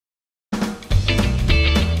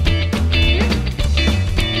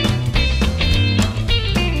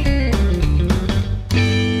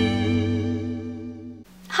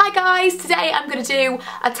today I'm going to do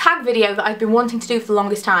a tag video that I've been wanting to do for the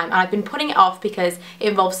longest time, and I've been putting it off because it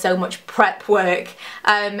involves so much prep work.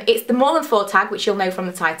 It's the More Than 4 tag, which you'll know from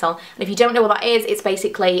the title, and if you don't know what that is, it's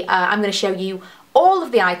basically I'm going to show you all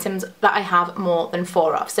of the items that I have more than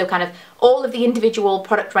 4 of. So kind of all of the individual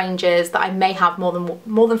product ranges that I may have more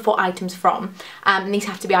than 4 items from. And these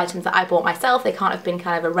have to be items that I bought myself. They can't have been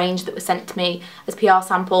kind of a range that was sent to me as PR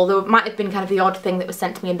sample. There might have been kind of the odd thing that was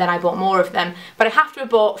sent to me and then I bought more of them. But I have to have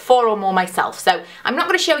bought 4 or more myself. So I'm not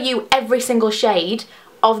going to show you every single shade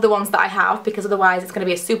of the ones that I have, because otherwise it's going to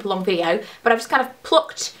be a super long video. But I've just kind of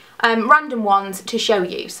plucked random ones to show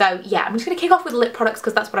you. So yeah, I'm just going to kick off with lip products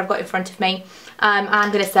because that's what I've got in front of me.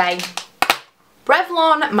 I'm going to say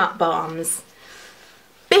Revlon Matte Balms.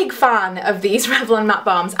 Big fan of these Revlon Matte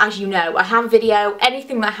Balms, as you know. I have a video,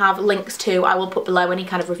 anything that I have links to I will put below. Any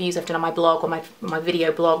kind of reviews I've done on my blog or my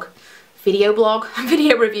video blog, video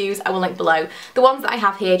reviews I will link below. The ones that I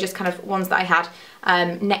have here, just kind of ones that I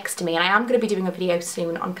had next to me, and I am going to be doing a video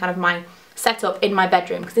soon on kind of my setup in my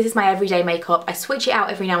bedroom, because this is my everyday makeup. I switch it out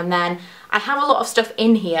every now and then. I have a lot of stuff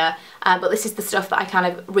in here, but this is the stuff that I kind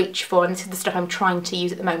of reach for, and this is the stuff I'm trying to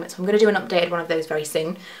use at the moment, so I'm going to do an updated one of those very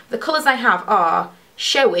soon. The colours I have are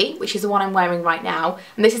Showy, which is the one I'm wearing right now,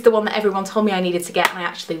 and this is the one that everyone told me I needed to get, and I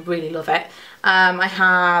actually really love it. I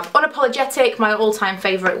have Unapologetic, my all-time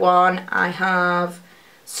favourite one. I have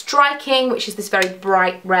Striking, which is this very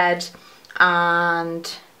bright red,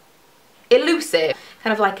 and Elusive,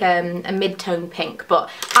 kind of like a mid-tone pink, but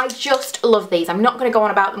I just love these. I'm not going to go on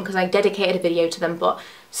about them because I dedicated a video to them, but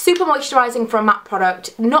super moisturising for a matte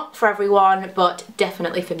product. Not for everyone, but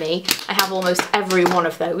definitely for me. I have almost every one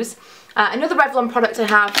of those. Another Revlon product I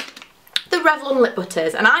have, the Revlon Lip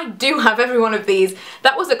Butters, and I do have every one of these.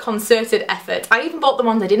 That was a concerted effort. I even bought the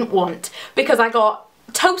ones I didn't want because I got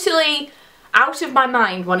totally out of my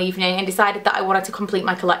mind one evening and decided that I wanted to complete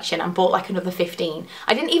my collection and bought like another 15.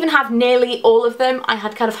 I didn't even have nearly all of them. I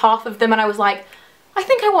had kind of half of them and I was like, I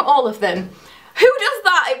think I want all of them. Who does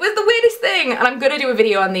that? It was the weirdest thing, and I'm going to do a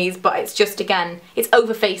video on these, but it's just, again, it's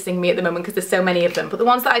over-facing me at the moment because there's so many of them. But the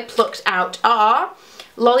ones that I plucked out are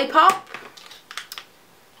Lollipop,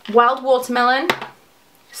 Wild Watermelon,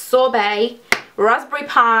 Sorbet, Raspberry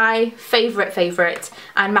Pie, favourite,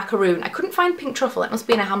 and Macaroon. I couldn't find Pink Truffle. It must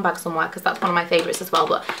be in a handbag somewhere because that's one of my favourites as well,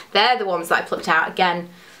 but they're the ones that I plucked out. Again,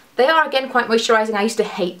 they are again quite moisturising. I used to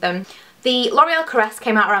hate them. The L'Oreal Caresse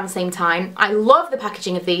came out around the same time. I love the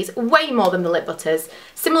packaging of these way more than the Lip Butters.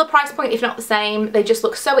 Similar price point, if not the same. They just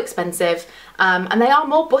look so expensive, and they are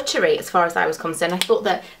more buttery as far as I was concerned. I thought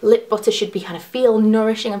that lip butter should be kind of feel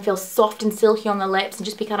nourishing and feel soft and silky on the lips and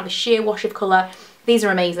just be kind of a sheer wash of colour. These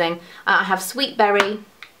are amazing. I have Sweet Berry,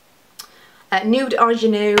 Nude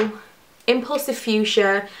Ingenue, Impulsive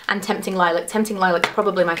Fuchsia, and Tempting Lilac. Tempting Lilac's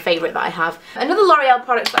probably my favourite that I have. Another L'Oreal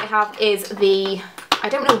product that I have is the, I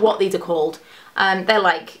don't know what these are called. They're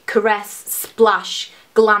like Caresse, Splash,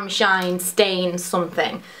 Glam Shine, Stain,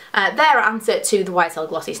 something. They're an answer to the YSL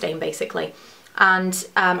Glossy Stain, basically. And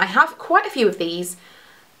I have quite a few of these.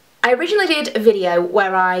 I originally did a video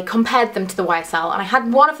where I compared them to the YSL, and I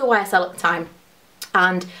had one of the YSL at the time.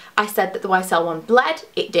 And I said that the YSL one bled,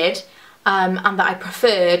 it did, and that I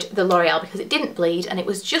preferred the L'Oreal because it didn't bleed and it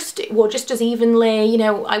wore just as evenly, you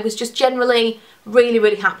know. I was just generally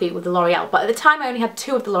really happy with the L'Oreal, but at the time I only had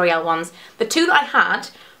 2 of the L'Oreal ones. The 2 that I had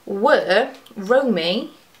were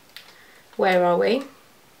Romy, where are we?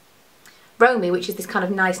 Romy, which is this kind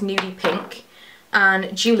of nice nudie pink,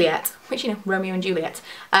 and Juliet, which, you know, Romeo and Juliet.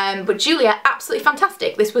 But Juliet, absolutely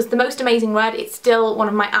fantastic. This was the most amazing red. It's still one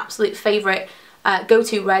of my absolute favourite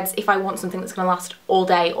go-to reds if I want something that's going to last all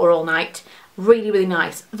day or all night. Really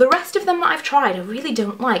nice. The rest of them that I've tried I really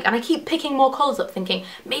don't like, and I keep picking more colours up thinking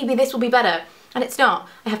maybe this will be better, and it's not.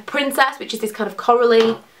 I have Princess, which is this kind of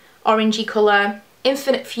corally orangey colour.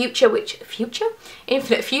 Infinite Fuchsia, which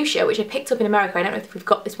I picked up in America. I don't know if we've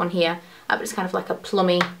got this one here, but it's kind of like a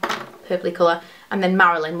plummy purpley colour. And then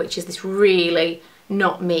Marilyn, which is this really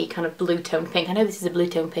not me kind of blue tone pink. I know this is a blue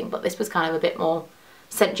tone pink, but this was kind of a bit more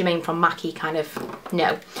Saint Germain from Mackie kind of,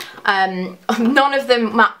 no. None of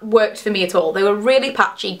them worked for me at all. They were really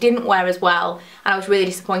patchy, didn't wear as well, and I was really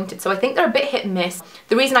disappointed. So I think they're a bit hit and miss.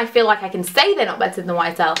 The reason I feel like I can say they're not better than the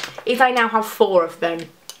YSL is I now have 4 of them.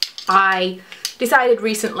 I decided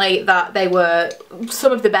recently that they were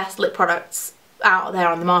some of the best lip products out there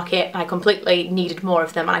on the market, and I completely needed more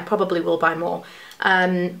of them, and I probably will buy more.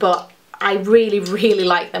 But I really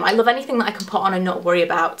like them. I love anything that I can put on and not worry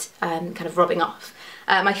about kind of rubbing off.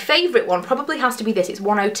 My favourite one probably has to be this. It's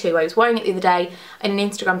 102. I was wearing it the other day in an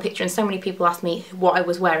Instagram picture, and so many people asked me what I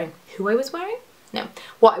was wearing. Who I was wearing? No,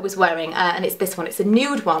 what I was wearing, and it's this one. It's a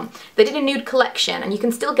nude one. They did a nude collection, and you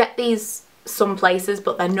can still get these some places,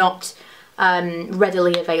 but they're not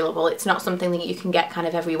readily available. It's not something that you can get kind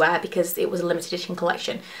of everywhere because it was a limited edition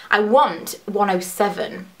collection. I want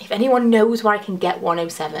 107. If anyone knows where I can get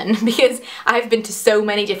 107, because I've been to so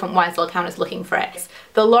many different YSL counters looking for it.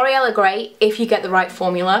 The L'Oreal are great if you get the right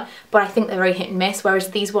formula, but I think they're very hit and miss, whereas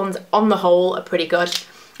these ones on the whole are pretty good.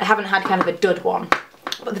 I haven't had kind of a dud one,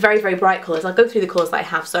 but the very, very bright colours, I'll go through the colours that I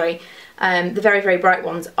have, sorry. The very, very bright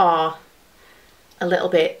ones are a little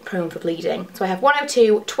bit prone for bleeding. So I have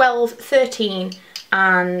 102, 12, 13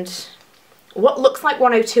 and what looks like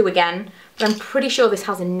 102 again, but I'm pretty sure this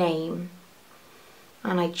has a name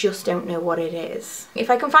and I just don't know what it is.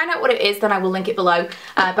 If I can find out what it is, then I will link it below,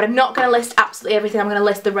 but I'm not going to list absolutely everything. I'm going to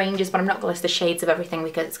list the ranges, but I'm not going to list the shades of everything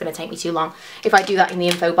because it's going to take me too long. If I do that in the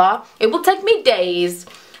info bar, it will take me days.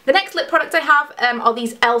 The next lip products I have are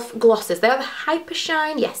these e.l.f. glosses. They are the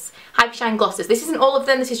Hypershine, yes, Hypershine glosses. This isn't all of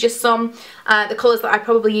them, this is just some. The colours that I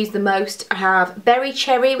probably use the most, I have Berry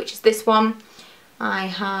Cherry, which is this one. I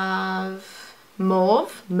have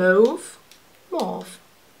Mauve,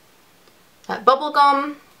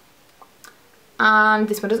 Bubblegum, and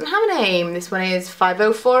this one doesn't have a name. This one is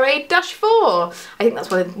 5048-4. I think that's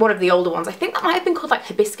one of the older ones. I think that might have been called like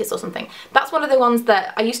Hibiscus or something. That's one of the ones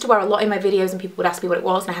that I used to wear a lot in my videos and people would ask me what it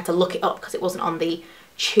was and I had to look it up because it wasn't on the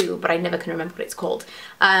tube, but I never can remember what it's called.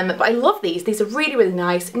 But I love these. These are really, really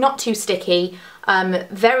nice, not too sticky,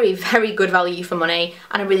 very, very good value for money,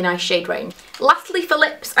 and a really nice shade range. Lastly, for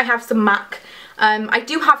lips, I have some MAC. I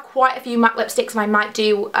do have quite a few MAC lipsticks and I might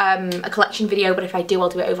do a collection video, but if I do, I'll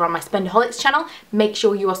do it over on my Spendaholic channel. Make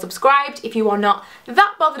sure you are subscribed if you are not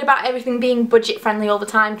that bothered about everything being budget friendly all the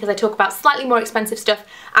time, because I talk about slightly more expensive stuff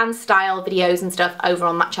and style videos and stuff over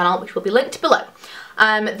on that channel, which will be linked below.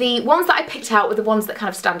 The ones that I picked out were the ones that kind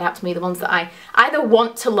of stand out to me, the ones that I either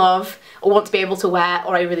want to love or want to be able to wear,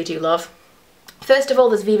 or I really do love. First of all,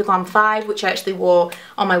 there's Viva Glam 5, which I actually wore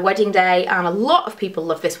on my wedding day, and a lot of people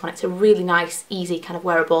love this one. It's a really nice, easy, kind of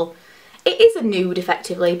wearable. It is a nude,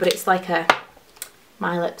 effectively, but it's like a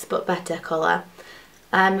My Lips but better colour.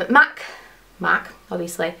 MAC,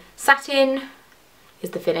 obviously. Satin is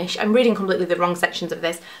the finish. I'm reading completely the wrong sections of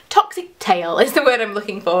this. Toxic Tail is the word I'm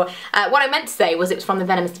looking for. What I meant to say was it was from the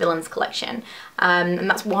Venomous Villains collection. And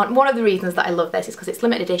that's one of the reasons that I love this, is because it's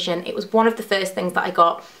limited edition. It was one of the first things that I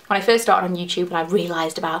got when I first started on YouTube and I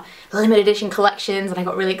realised about limited edition collections and I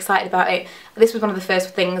got really excited about it. This was one of the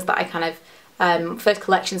first things that I kind of, first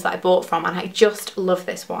collections that I bought from, and I just love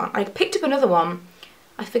this one. I picked up another one.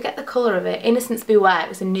 I forget the colour of it. Innocence Beware. It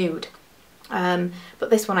was a nude. But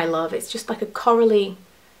this one I love. It's just like a corally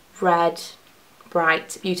red,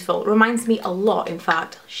 bright, beautiful. It reminds me a lot, in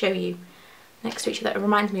fact, I'll show you next to each other. It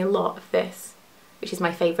reminds me a lot of this, which is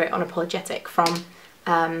my favourite Unapologetic from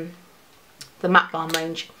the matte balm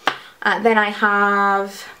range. Then I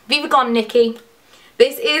have Viva Glam Nikki.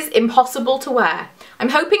 This is impossible to wear. I'm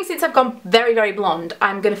hoping, since I've gone very, very blonde,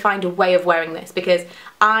 I'm going to find a way of wearing this because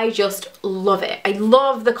I just love it. I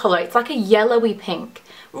love the colour. It's like a yellowy pink.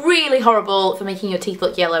 Really horrible for making your teeth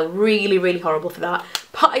look yellow. Really, really horrible for that.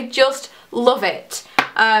 But I just love it.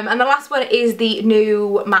 And the last one is the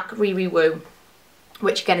new MAC Riri Woo,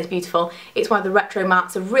 which again is beautiful. It's one of the retro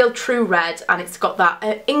mattes, a real true red, and it's got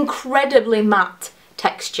that incredibly matte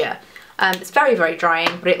texture. It's very, very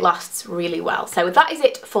drying, but it lasts really well. So that is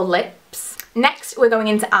it for lips. Next, we're going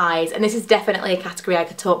into eyes, and this is definitely a category I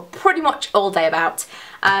could talk pretty much all day about.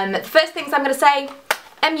 The first things I'm going to say,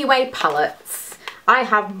 MUA Palettes. I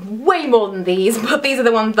have way more than these, but these are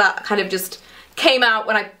the ones that kind of just came out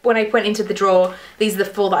when I went into the drawer. These are the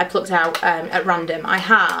 4 that I plucked out at random. I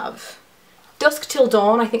have Dusk Till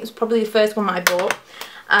Dawn, I think was probably the first one that I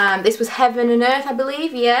bought. This was Heaven and Earth, I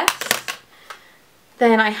believe, yes.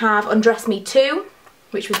 Then I have Undress Me 2,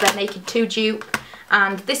 which was their Naked 2 dupe.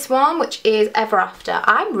 And this one, which is Ever After.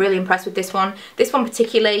 I'm really impressed with this one. This one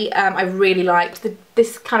particularly, I really liked.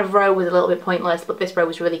 This kind of row was a little bit pointless, but this row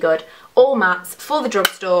was really good. All mattes, for the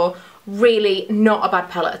drugstore. Really not a bad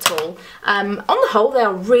palette at all. On the whole, they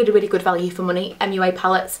are really, really good value for money, MUA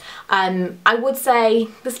palettes. I would say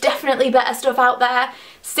there's definitely better stuff out there.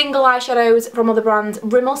 Single eyeshadows from other brands.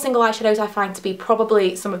 Rimmel single eyeshadows I find to be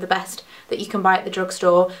probably some of the best that you can buy at the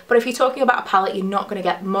drugstore. But if you're talking about a palette, you're not going to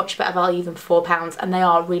get much better value than £4, and they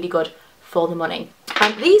are really good for the money.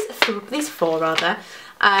 These 4 rather,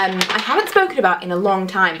 I haven't spoken about in a long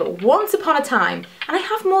time, but once upon a time, and I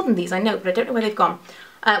have more than these, I know, but I don't know where they've gone.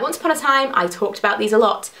 Once upon a time, I talked about these a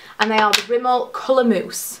lot, and they are the Rimmel Colour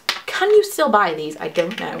Mousse. Can you still buy these? I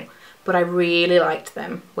don't know, but I really liked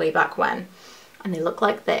them way back when. And they look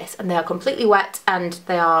like this, and they are completely wet, and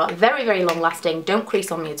they are very, very long lasting, don't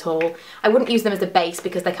crease on me at all. I wouldn't use them as a base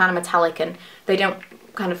because they're kind of metallic and they don't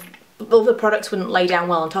kind of other products wouldn't lay down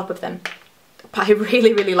well on top of them. But I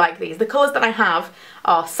really, really like these. The colours that I have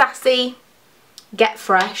are Sassy, Get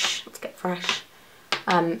Fresh, let's Get Fresh,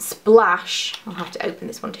 Splash. I'll have to open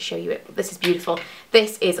this one to show you it, but this is beautiful.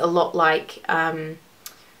 This is a lot like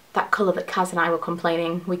that colour that Kaz and I were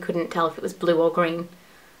complaining we couldn't tell if it was blue or green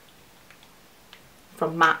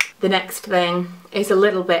from MAC. The next thing is a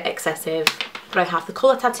little bit excessive, but I have the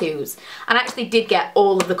colour tattoos. And I actually did get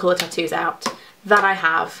all of the colour tattoos out that I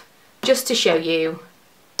have just to show you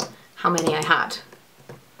how many I had.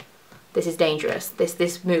 This is dangerous.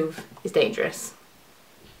 This move is dangerous.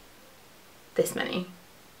 This many.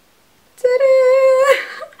 Ta-da!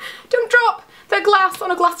 Don't drop the glass on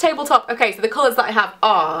a glass tabletop. Okay, so the colours that I have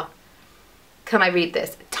are, can I read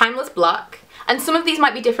this? Timeless Black. And some of these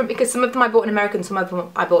might be different because some of them I bought in America and some of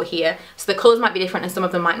them I bought here. So the colours might be different and some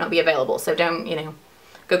of them might not be available. So don't, you know,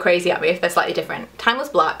 go crazy at me if they're slightly different. Timeless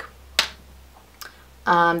Black.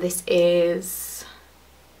 This is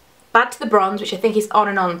Bad to the Bronze, which I think is On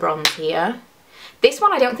and On bronze here. This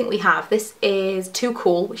one I don't think we have. This is Too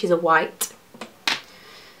Cool, which is a white.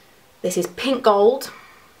 This is Pink Gold.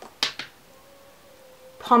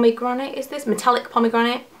 Pomegranate is this? Metallic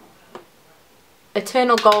Pomegranate.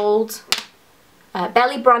 Eternal Gold.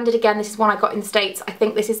 Belly Branded again. This is one I got in the States. I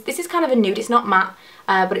think this is kind of a nude. It's not matte,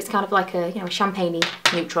 but it's kind of like a, you know, a champagne-y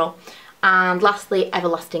neutral. And lastly,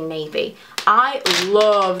 Everlasting Navy. I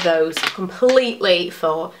love those completely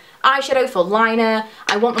for eyeshadow, for liner.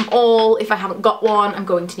 I want them all. If I haven't got one, I'm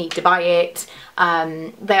going to need to buy it.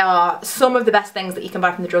 They are some of the best things that you can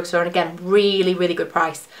buy from the drugstore, and again, really, really good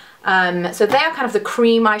price. So they are kind of the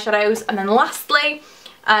cream eyeshadows. And then lastly,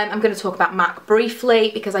 I'm going to talk about MAC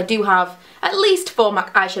briefly because I do have at least 4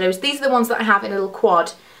 MAC eyeshadows. These are the ones that I have in a little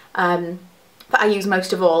quad that I use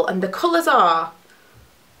most of all, and the colours are,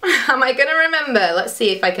 am I going to remember? Let's see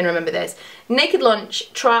if I can remember this. Naked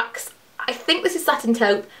Lunch, Tracks, I think this is Satin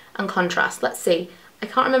Taupe, and Contrast. Let's see. I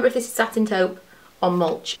can't remember if this is Satin Taupe or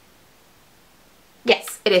Mulch.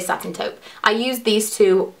 Yes, it is Satin Taupe. I use these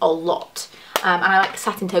two a lot. And I like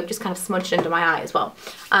Satin Taupe just kind of smudged under my eye as well.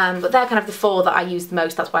 But they're kind of the 4 that I use the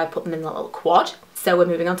most. That's why I put them in the little quad. So we're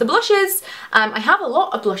moving on to blushes. I have a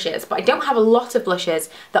lot of blushes, but I don't have a lot of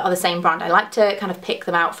blushes that are the same brand. I like to kind of pick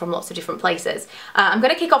them out from lots of different places. I'm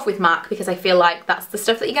going to kick off with MAC because I feel like that's the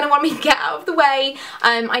stuff that you're going to want me to get out of the way.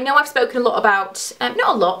 I know I've spoken a lot about, not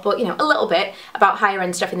a lot, but you know, a little bit about higher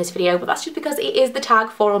end stuff in this video, but that's just because it is the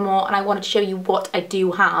tag 4 or more, and I wanted to show you what I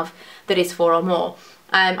do have that is 4 or more.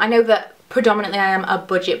 I know that predominantly I am a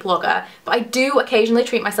budget blogger, but I do occasionally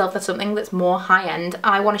treat myself as something that's more high-end, and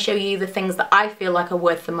I want to show you the things that I feel like are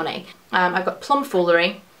worth the money. I've got Plum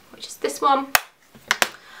Foolery, which is this one.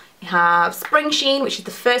 You have Spring Sheen, which is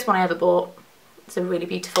the first one I ever bought. It's a really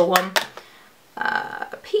beautiful one.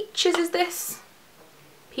 Peaches is this.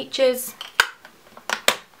 Peaches.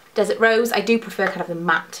 Desert Rose. I do prefer kind of the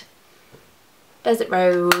matte Desert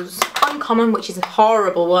Rose. Uncommon, which is a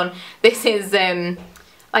horrible one. This is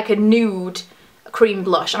like a nude cream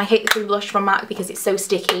blush, and I hate the cream blush from MAC because it's so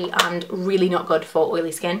sticky and really not good for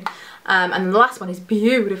oily skin. And then the last one is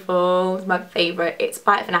beautiful. It's my favourite. It's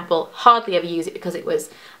Bite of an Apple. Hardly ever use it because it was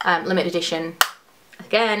limited edition.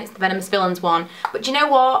 Again, it's the Venomous Villains one. But do you know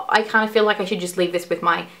what? I kind of feel like I should just leave this with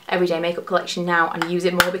my everyday makeup collection now and use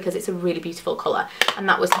it more because it's a really beautiful colour. And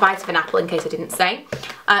that was Bite of an Apple, in case I didn't say.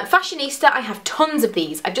 Fashionista, I have tons of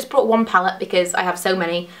these. I've just brought one palette because I have so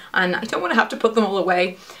many and I don't want to have to put them all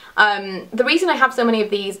away. The reason I have so many of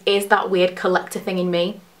these is that weird collector thing in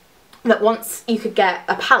me, that once you could get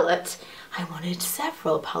a palette, I wanted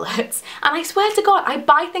several palettes. And I swear to God, I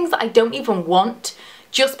buy things that I don't even want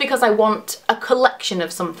just because I want a collection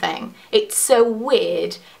of something. It's so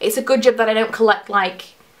weird. It's a good job that I don't collect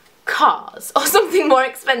like cars or something more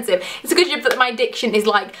expensive. It's a good job that my addiction is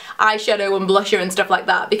like eyeshadow and blusher and stuff like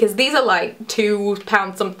that, because these are like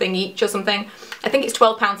 £2 something each or something. I think it's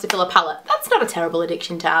 £12 to fill a palette. That's not a terrible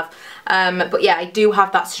addiction to have. But yeah, I do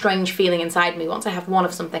have that strange feeling inside me. Once I have one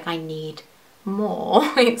of something, I need more.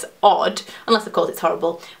 It's odd, unless of course it's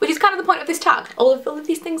horrible, which is kind of the point of this tag. All of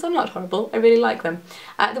these things are not horrible. I really like them.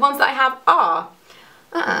 The ones that I have are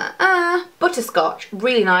Butterscotch,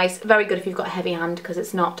 really nice, very good if you've got a heavy hand because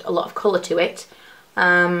it's not a lot of colour to it.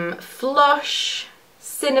 Flush,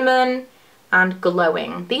 Cinnamon, and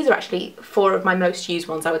Glowing. These are actually 4 of my most used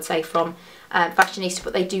ones, I would say, from Fashionista,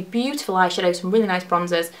 but they do beautiful eyeshadows, some really nice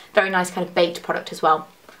bronzers, very nice kind of baked product as well.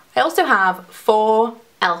 I also have 4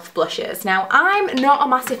 e.l.f. blushes. Now, I'm not a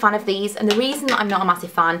massive fan of these, and the reason that I'm not a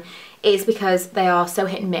massive fan is because they are so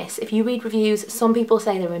hit and miss. If you read reviews, some people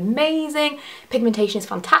say they're amazing, pigmentation is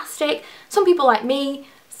fantastic. Some people like me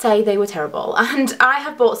say they were terrible, and I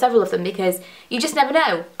have bought several of them because you just never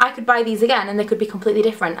know. I could buy these again and they could be completely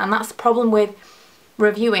different, and that's the problem with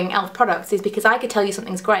reviewing e.l.f. products, is because I could tell you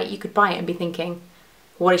something's great, you could buy it and be thinking,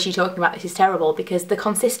 what is she talking about, this is terrible, because the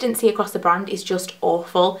consistency across the brand is just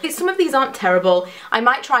awful. Some of these aren't terrible. I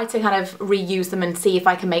might try to kind of reuse them and see if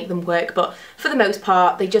I can make them work, but for the most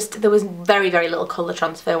part there was very, very little colour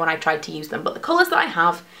transfer when I tried to use them. But the colours that I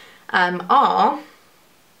have are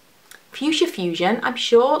Fuchsia Fusion. I'm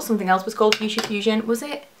sure something else was called Fuchsia Fusion. Was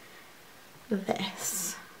it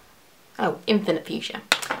this? Oh, Infinite Fuchsia.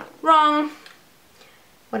 Wrong.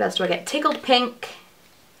 What else do I get? Tickled Pink.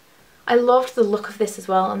 I loved the look of this as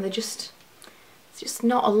well, and there's just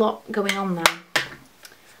not a lot going on there.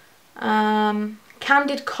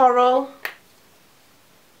 Candid Coral.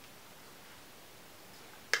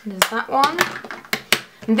 There's that one.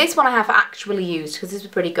 And this one I have actually used because this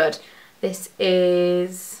was pretty good. This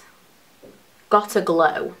is Gotta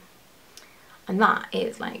Glow. And that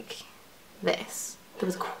is like this. There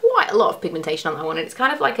was quite a lot of pigmentation on that one, and it's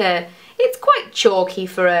kind of like it's quite chalky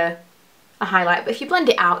for a highlight, but if you blend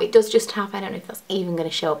it out, it does just have, I don't know if that's even going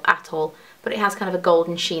to show up at all, but it has kind of a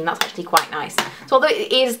golden sheen. That's actually quite nice. So although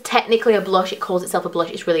it is technically a blush, it calls itself a blush,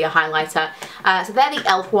 it's really a highlighter. So they're the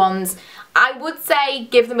e.l.f. ones. I would say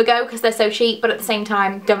give them a go because they're so cheap, but at the same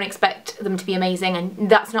time, don't expect them to be amazing, and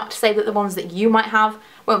that's not to say that the ones that you might have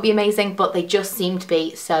won't be amazing, but they just seem to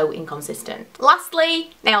be so inconsistent. Lastly,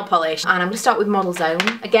 nail polish, and I'm going to start with Model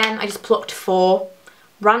Zone. Again, I just plucked 4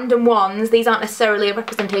 random ones. These aren't necessarily a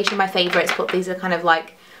representation of my favourites, but these are kind of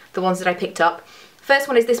like the ones that I picked up. First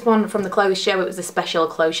one is this one from the Clothes Show. It was a special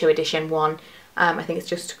Clothes Show edition one. I think it's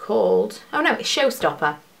just called, oh no, it's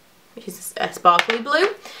Showstopper, which is a sparkly blue.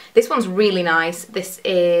 This one's really nice. This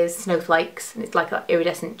is Snowflakes, and it's like that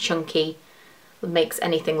iridescent, chunky, makes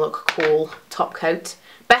anything look cool top coat.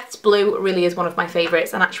 Beth's Blue really is one of my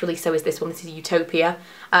favourites, and actually so is this one. This is Utopia,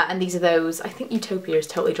 and these are those, I think Utopia is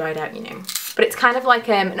totally dried out, you know. But it's kind of like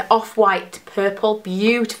an off-white purple,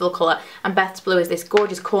 beautiful colour, and Beth's Blue is this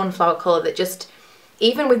gorgeous cornflower colour that just,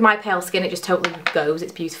 even with my pale skin, it just totally goes.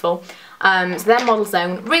 It's beautiful. So they're Model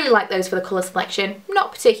Zone. Really like those for the colour selection.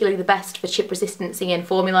 Not particularly the best for chip resistancy and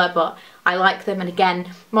formula, but I like them, and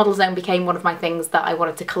again, Model Zone became one of my things that I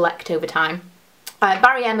wanted to collect over time.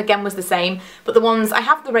 Barry M again was the same, but the ones, I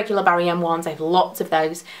have the regular Barry M ones, I have lots of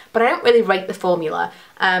those, but I don't really rate the formula.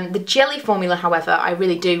 The jelly formula, however, I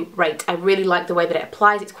really do rate. I really like the way that it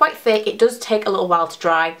applies. It's quite thick, it does take a little while to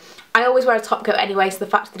dry. I always wear a top coat anyway, so the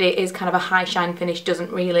fact that it is kind of a high shine finish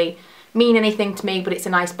doesn't really mean anything to me, but it's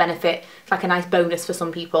a nice benefit. It's like a nice bonus for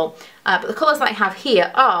some people. But the colours that I have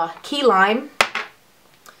here are Key Lime,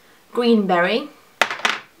 Greenberry,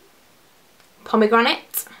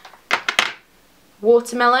 Pomegranate,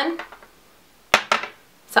 Watermelon,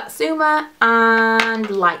 Satsuma, and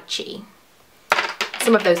Lychee.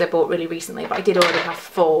 Some of those I bought really recently, but I did already have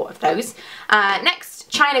 4 of those. Next,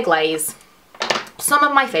 China Glaze. Some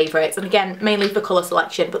of my favourites, and again, mainly for colour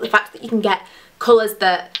selection, but the fact that you can get colours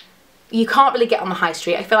that you can't really get on the high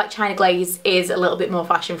street. I feel like China Glaze is a little bit more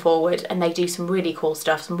fashion forward, and they do some really cool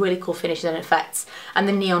stuff, some really cool finishes and effects, and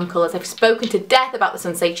the neon colours. I've spoken to death about the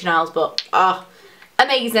Sensationals, but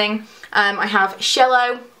amazing. I have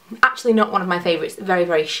Shello, actually not one of my favourites, very,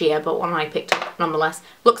 very sheer, but one I picked up nonetheless.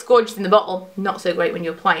 Looks gorgeous in the bottle, not so great when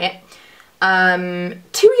you apply it.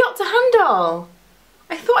 Too Yacht to Handle.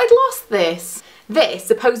 I thought I'd lost this. This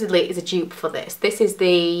supposedly is a dupe for this. This is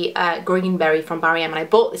the Greenberry from Barry M, and I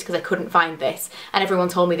bought this because I couldn't find this, and everyone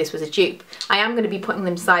told me this was a dupe. I am going to be putting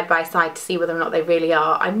them side by side to see whether or not they really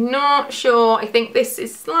are. I'm not sure. I think this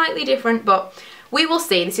is slightly different, but we will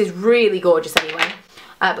see. This is really gorgeous anyway.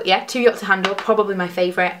 But yeah, Too Yacht to Handle, probably my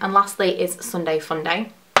favourite. And lastly is Sunday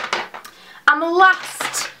Funday. And the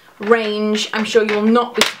last range, I'm sure you will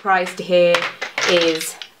not be surprised to hear,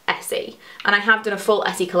 is Essie. And I have done a full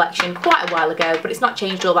Essie collection quite a while ago, but it's not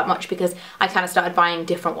changed all that much because I kind of started buying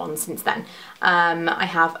different ones since then. I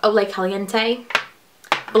have Ole Caliente,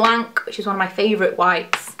 Blanc, which is one of my favourite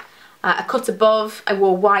whites, A Cut Above. I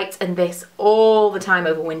wore white and this all the time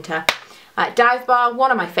over winter. Dive Bar, one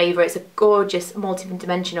of my favourites, a gorgeous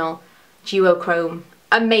multi-dimensional duochrome,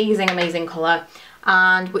 amazing, amazing colour.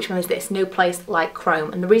 And which one is this? No Place Like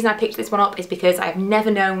Chrome. And the reason I picked this one up is because I've never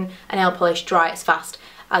known a nail polish dry as fast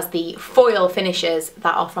as the foil finishes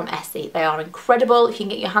that are from Essie. They are incredible if you can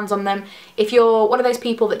get your hands on them. If you're one of those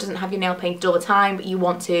people that doesn't have your nail painted all the time, but you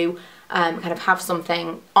want to kind of have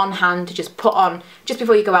something on hand to just put on just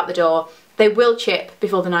before you go out the door, they will chip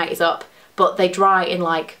before the night is up, but they dry in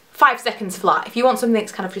like 5 seconds flat. If you want something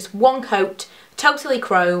that's kind of just one coat, totally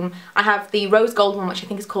chrome, I have the rose gold one, which I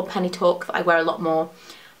think is called Penny Talk, that I wear a lot more.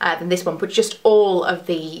 than this one, but just all of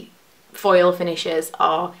the foil finishes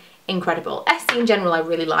are incredible. Essie in general I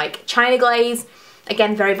really like. China Glaze,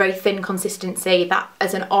 again, very, very thin consistency, that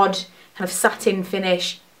as an odd kind of satin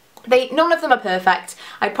finish. None of them are perfect.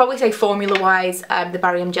 I'd probably say formula-wise, the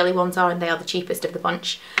barium jelly ones are, and they are the cheapest of the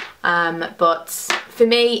bunch. But for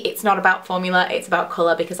me, it's not about formula, it's about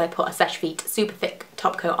colour, because I put a Seche Vite super thick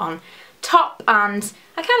top coat on top, and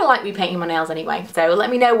I kind of like repainting my nails anyway. So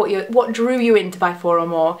let me know what drew you in to buy 4 or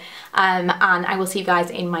more, and I will see you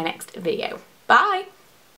guys in my next video. Bye!